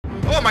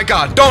Oh my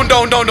god.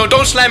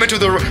 Don't slam into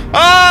the...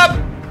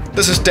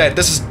 This is dead.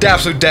 This is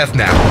absolute death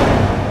now.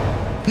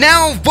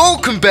 Now,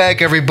 welcome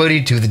back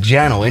everybody to the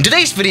channel. In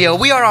today's video,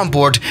 we are on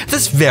board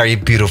this very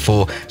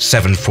beautiful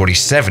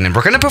 747 and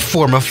we're gonna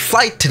perform a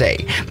flight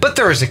today. But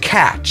there is a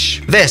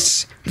catch.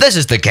 This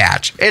is the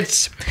catch.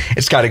 It's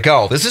gotta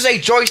go. This is a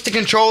joystick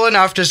controller and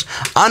I've just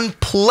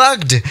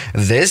unplugged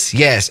this.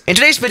 Yes, in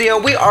today's video,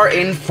 we are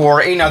in for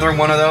another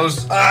one of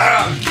those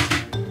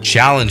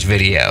challenge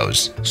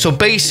videos. So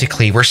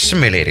basically, we're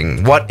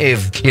simulating what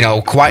if,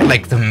 quite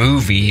like the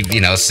movie,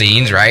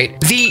 scenes, right?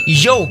 The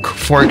yoke,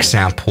 for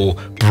example,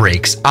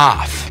 breaks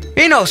off.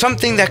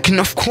 Something that can,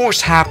 of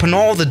course, happen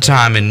all the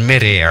time in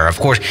midair. Of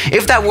course,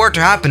 if that were to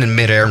happen in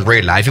midair in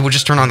real life, it would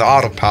just turn on the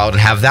autopilot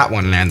and have that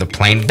one land the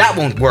plane. That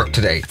won't work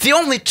today. The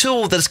only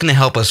tool that's going to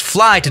help us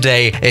fly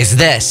today is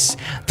this,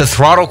 the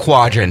Throttle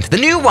Quadrant. The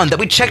new one that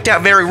we checked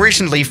out very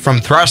recently from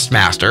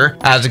Thrustmaster.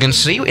 As you can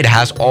see, it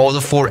has all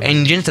the 4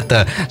 engines that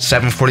the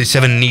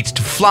 747 needs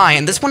to fly,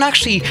 and this one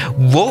actually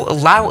will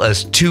allow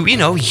us to,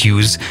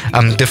 use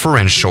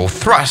differential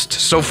thrust.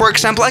 So, for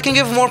example, I can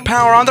give more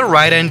power on the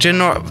right engine,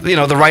 or,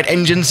 the right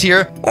engines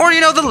here, or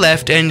the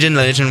left engine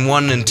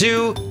 1 and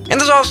 2, and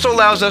this also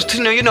allows us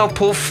to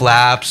pull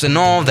flaps and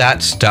all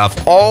that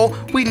stuff. All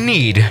we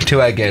need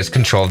to, I guess,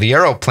 control the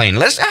aeroplane.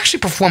 Let's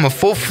actually perform a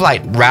full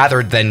flight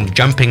rather than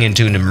jumping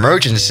into an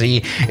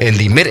emergency in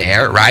the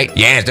midair, right?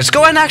 Yeah, let's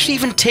go ahead and actually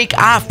even take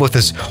off with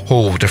this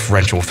whole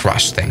differential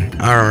thrust thing.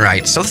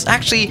 Alright, so let's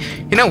actually,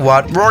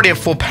 what, we're already at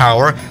full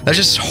power. Let's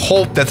just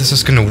hope that this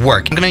is gonna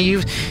work. I'm gonna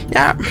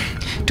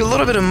do a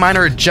little bit of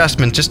minor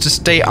adjustment just to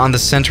stay on the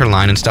center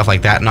line and stuff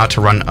like that, not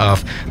to run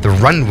off the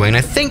runway, and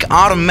I think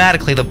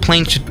automatically the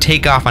plane should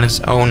take off on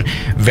its own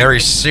very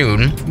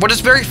soon. What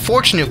is very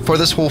fortunate for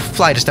this whole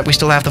flight is that we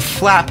still have the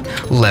flap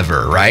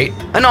lever, right?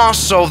 And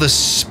also the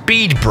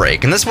speed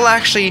brake, and this will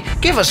actually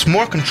give us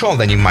more control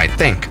than you might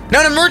think.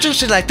 Now, an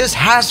emergency like this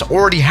has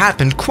already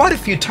happened quite a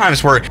few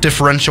times where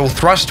differential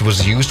thrust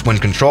was used when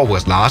control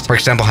was lost. For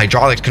example,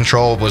 hydraulic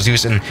control was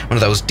used in one of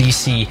those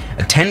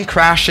DC-10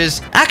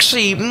 crashes,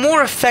 actually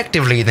more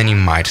effectively than you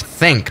might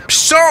think.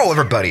 So,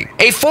 everybody,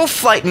 a full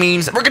flight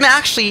means we're gonna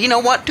actually,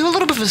 do a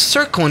little bit of a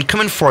circle and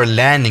come in for a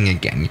landing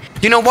again.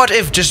 What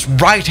if just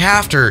right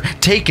after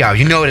takeout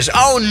you notice,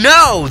 oh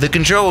no, the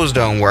controls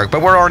don't work,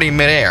 but we're already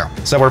midair.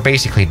 So we're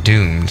basically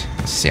doomed.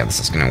 Let's see how this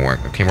is gonna work.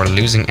 Okay, we're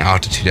losing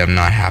altitude. I'm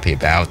not happy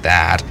about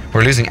that.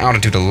 We're losing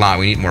altitude a lot.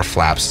 We need more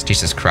flaps.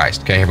 Jesus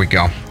Christ. Okay, here we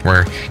go.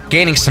 We're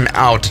gaining some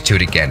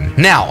altitude again.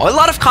 Now, a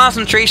lot of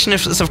concentration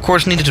is of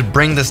course needed to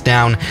bring this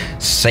down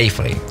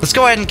safely. Let's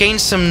go ahead and gain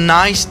some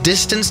nice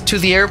distance to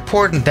the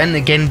airport and then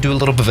again do a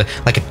little bit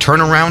of a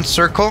turnaround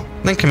circle.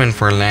 Then come in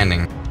for a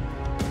landing.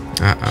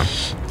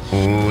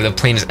 Ooh, the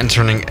plane is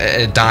entering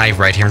a dive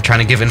right here. I'm trying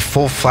to give in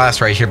full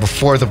flaps right here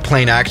before the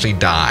plane actually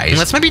dies. And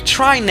let's maybe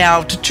try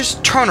now to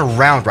just turn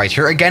around right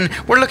here. Again,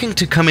 we're looking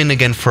to come in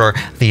again for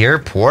the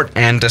airport.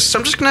 And so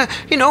I'm just gonna,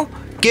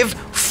 give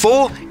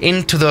full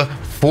into the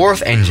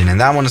 4th engine.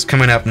 And that one is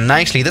coming up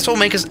nicely. This will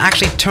make us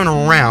actually turn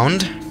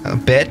around a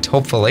bit,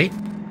 hopefully.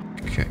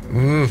 Okay,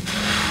 ooh.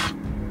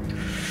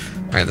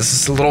 Alright, this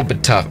is a little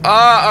bit tough.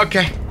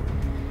 Okay.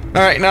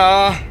 Alright,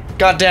 no.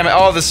 God damn it.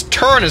 Oh, this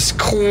turn is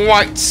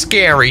quite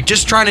scary.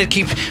 Just trying to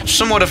keep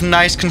somewhat of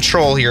nice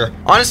control here.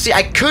 Honestly,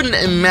 I couldn't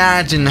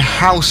imagine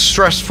how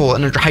stressful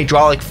a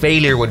hydraulic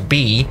failure would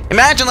be.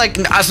 Imagine,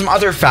 some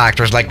other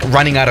factors, like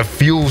running out of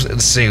fuel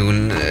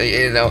soon,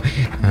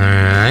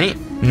 Alright.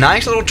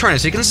 Nice little turn.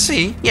 As you can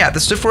see, yeah,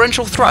 this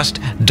differential thrust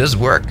does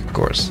work, of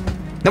course.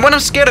 Now, what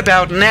I'm scared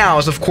about now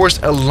is, of course,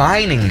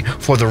 aligning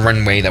for the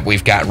runway that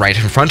we've got right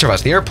in front of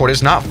us. The airport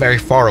is not very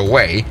far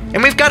away,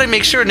 and we've got to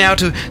make sure now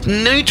to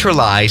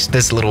neutralize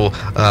this little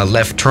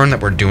left turn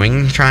that we're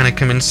doing, trying to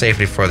come in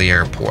safely for the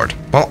airport,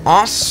 while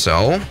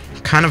also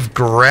kind of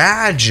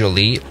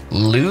gradually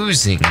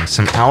losing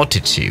some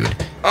altitude.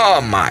 Oh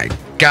my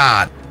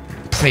god.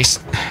 Please.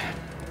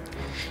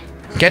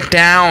 Get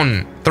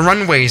down. The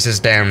runways is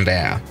down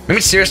there. I mean,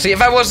 seriously,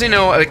 if I was,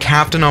 a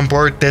captain on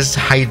board this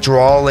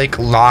hydraulic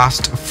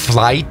lost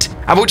flight,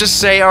 I would just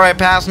say, alright,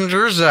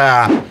 passengers,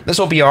 this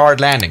will be a hard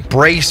landing.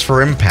 Brace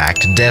for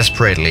impact,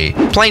 desperately.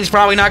 Plane's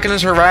probably not gonna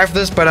survive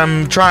this, but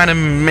I'm trying to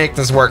make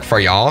this work for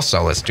y'all,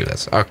 so let's do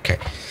this. Okay.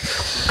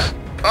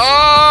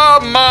 Oh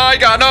my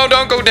god, no,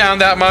 don't go down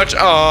that much.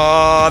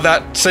 Oh,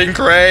 that sink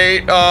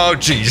rate. Oh,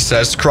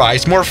 Jesus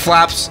Christ. More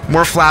flaps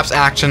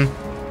action.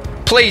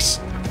 Please.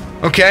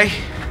 Okay.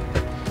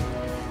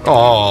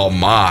 Oh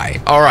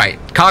my. Alright,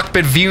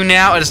 cockpit view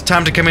now. It is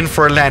time to come in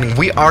for a landing.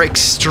 We are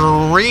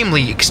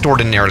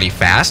extraordinarily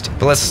fast,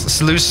 but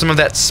let's lose some of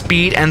that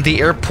speed and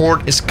the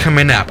airport is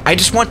coming up. I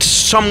just want to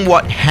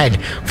somewhat head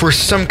for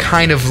some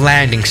kind of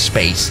landing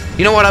space.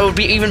 You know what, I would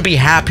even be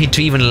happy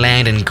to even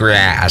land in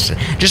grass.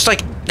 Just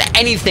like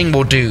anything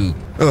will do.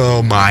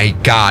 Oh my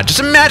god. Just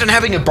imagine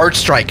having a bird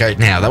strike right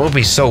now. That would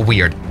be so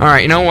weird.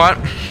 Alright, you know what?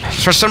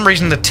 For some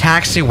reason, the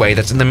taxiway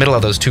that's in the middle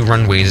of those 2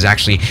 runways is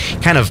actually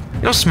kind of,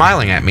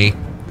 smiling at me.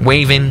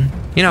 Waving.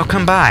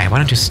 Come by. Why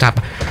don't you stop?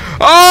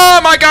 Oh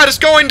my god, it's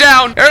going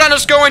down. Airline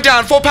is going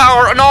down. Full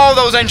power on all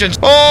those engines.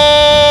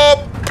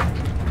 Oh!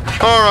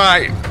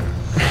 Alright.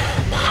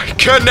 Oh my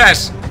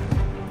goodness.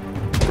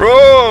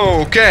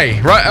 Oh, okay.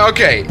 Right,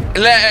 okay.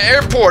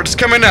 Airport's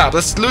coming up.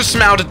 Let's lose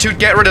some altitude,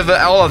 get rid of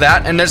all of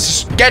that, and let's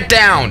just get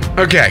down.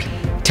 Okay.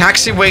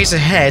 Taxiways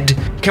ahead.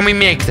 Can we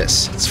make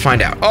this? Let's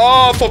find out.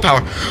 Oh, full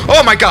power.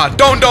 Oh my god.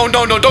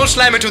 Don't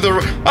slam into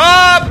the...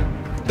 Ah!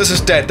 This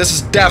is dead. This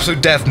is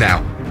absolute death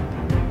now.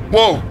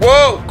 Whoa,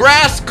 whoa.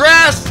 Grass.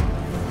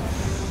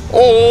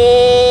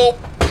 Oh.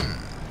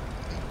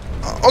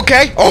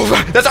 Okay. Oh,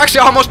 that's actually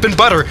almost been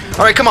butter.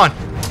 All right, come on.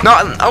 No,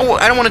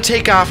 I don't want to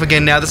take off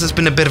again now. This has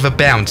been a bit of a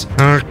bounce.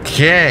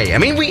 Okay. I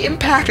mean, we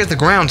impacted the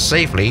ground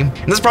safely.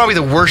 And this is probably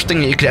the worst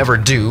thing that you could ever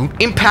do.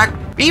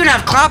 We even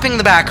have clapping in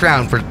the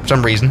background for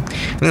some reason. I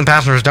think the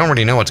passengers don't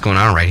really know what's going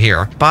on right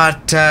here.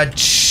 But,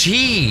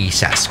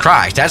 Jesus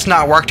Christ, that's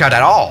not worked out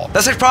at all.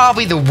 That's like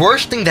probably the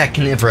worst thing that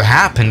can ever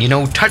happen, you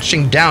know,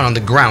 touching down on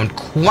the ground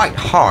quite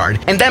hard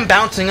and then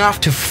bouncing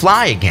off to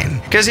fly again.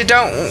 Because you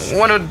don't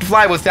want to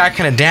fly with that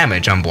kind of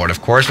damage on board,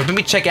 of course. But let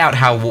me check out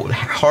how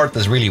hard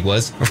this really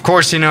was. Of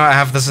course, you know, I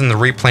have this in the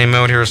replay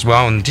mode here as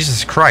well. And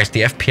Jesus Christ,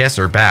 the FPS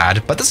are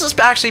bad. But this has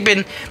actually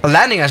been, the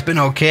landing has been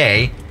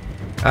okay.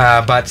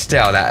 But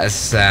still, that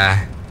is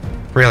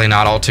really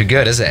not all too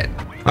good, is it?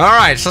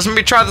 Alright, so let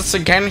me try this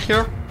again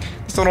here.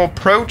 This little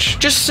approach.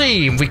 Just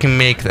see if we can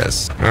make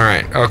this.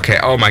 Alright, okay.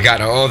 Oh my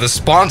god. Oh, the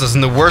spawns is in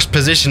the worst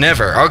position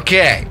ever.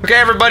 Okay. Okay,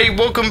 everybody,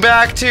 welcome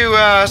back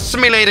to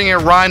simulating a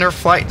Ryanair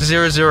Flight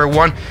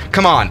 001.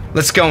 Come on,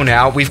 let's go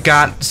now. We've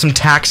got some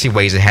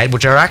taxiways ahead,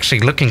 which are actually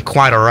looking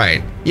quite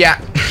alright.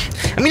 Yeah.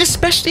 I mean,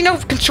 especially, you know,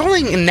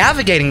 controlling and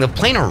navigating the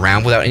plane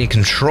around without any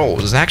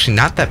controls is actually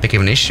not that big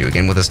of an issue,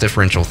 again, with this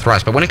differential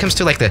thrust. But when it comes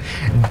to, like, the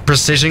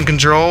precision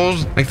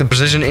controls, like the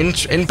precision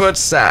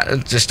inputs,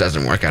 it just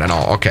doesn't work out at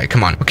all. Okay,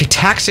 come on. Okay,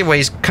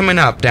 taxiways coming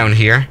up down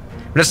here.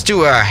 Let's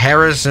do a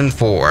Harrison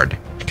Ford.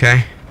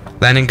 Okay,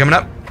 landing coming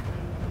up.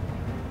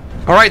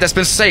 All right, that's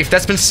been safe.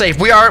 That's been safe.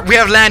 We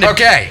have landed.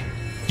 Okay.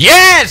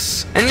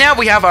 Yes! And now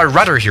we have our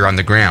rudder here on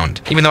the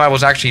ground. Even though I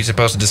was actually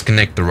supposed to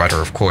disconnect the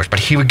rudder, of course. But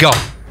here we go.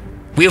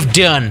 We've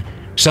done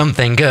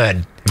something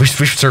good. We've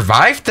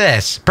survived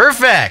this.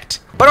 Perfect.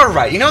 But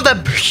alright, you know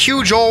that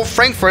huge old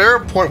Frankfurt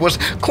airport was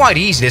quite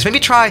easy. Let's maybe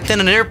try then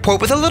an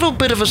airport with a little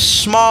bit of a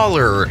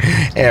smaller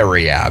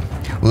area.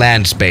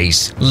 Land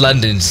space,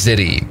 London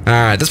City.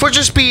 Alright, this would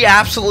just be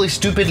absolutely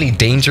stupidly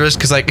dangerous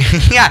because, like,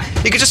 yeah,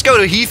 you could just go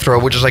to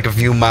Heathrow, which is like a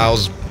few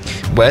miles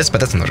west, but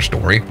that's another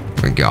story.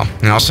 There we go.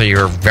 And also,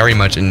 you're very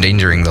much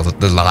endangering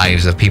the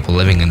lives of people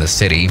living in the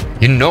city.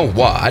 You know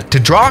what? To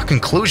draw a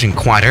conclusion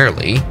quite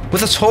early,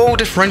 with this whole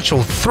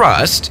differential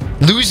thrust,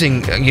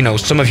 losing, you know,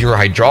 some of your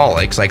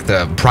hydraulics, like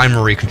the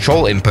primary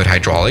control input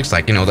hydraulics,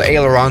 like, you know, the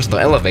ailerons and the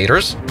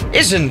elevators,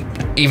 isn't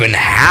even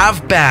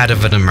half bad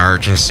of an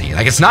emergency.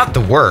 Like, it's not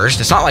the worst.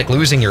 It's not like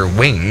losing your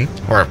wing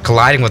or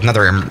colliding with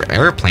another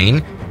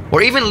airplane,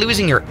 or even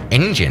losing your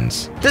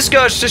engines. This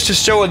goes just to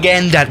show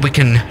again that we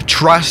can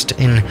trust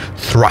in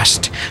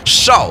thrust.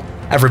 So,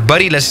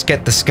 everybody, let's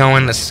get this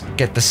going. Let's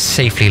get this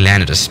safely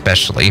landed,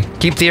 especially.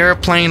 Keep the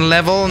airplane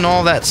level and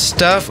all that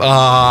stuff.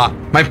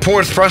 My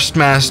poor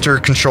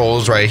Thrustmaster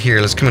controls right here.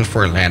 Let's come in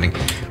for a landing.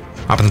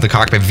 Hop into the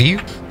cockpit view.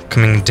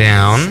 Coming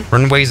down,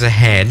 runways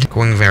ahead,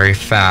 going very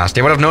fast.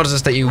 They would have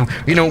noticed that you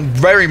know,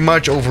 very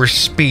much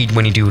overspeed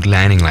when you do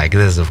landing like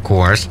this, of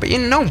course. But you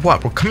know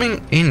what? We're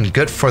coming in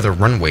good for the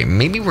runway.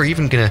 Maybe we're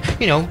even gonna,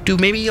 you know, do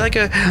maybe like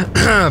a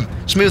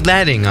smooth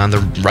landing on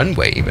the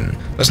runway even.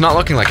 That's not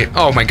looking like it.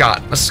 Oh my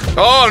god.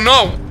 Oh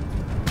no!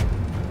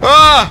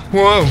 Ah!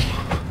 Whoa!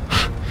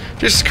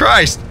 Jesus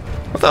Christ!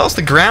 What the hell's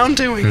the ground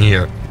doing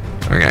here?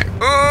 Okay.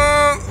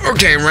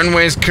 Okay,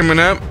 runway's coming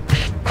up.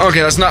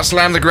 Okay, let's not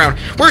slam the ground.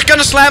 We're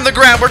gonna slam the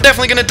ground. We're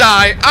definitely gonna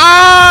die.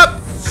 Ah!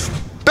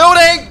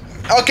 Building!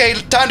 Okay,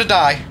 time to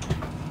die.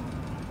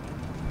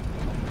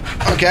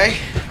 Okay,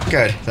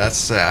 good.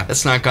 That's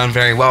not gone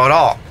very well at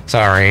all.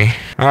 Sorry.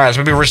 Alright,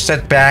 so maybe we're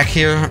set back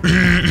here.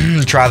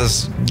 Try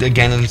this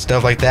again and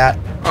stuff like that.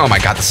 Oh my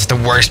god, this is the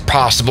worst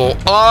possible.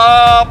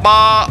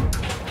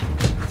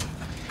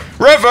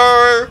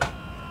 River!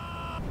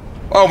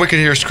 Oh, we could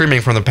hear screaming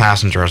from the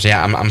passengers.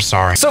 Yeah, I'm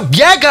sorry. So,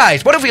 yeah,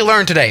 guys, what have we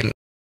learned today?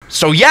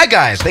 So yeah,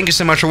 guys, thank you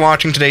so much for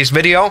watching today's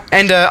video,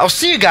 and I'll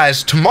see you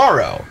guys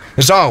tomorrow.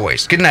 As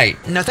always, good night.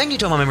 Now, thank you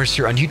to all my members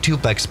here on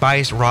YouTube, like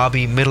Spice,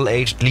 Robbie, Middle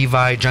Aged,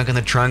 Levi, Junk in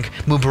the Trunk,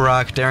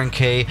 Mubarak, Darren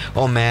K,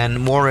 Oh Man,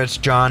 Moritz,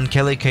 John,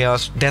 Kelly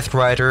Chaos, Death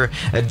Rider,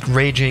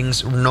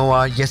 Ragings,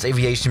 Noah, Yes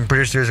Aviation,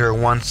 Producer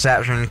 01,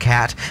 Saturn,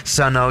 Cat,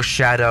 Suno,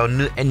 Shadow,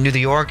 New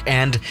York,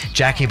 and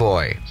Jackie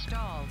Boy.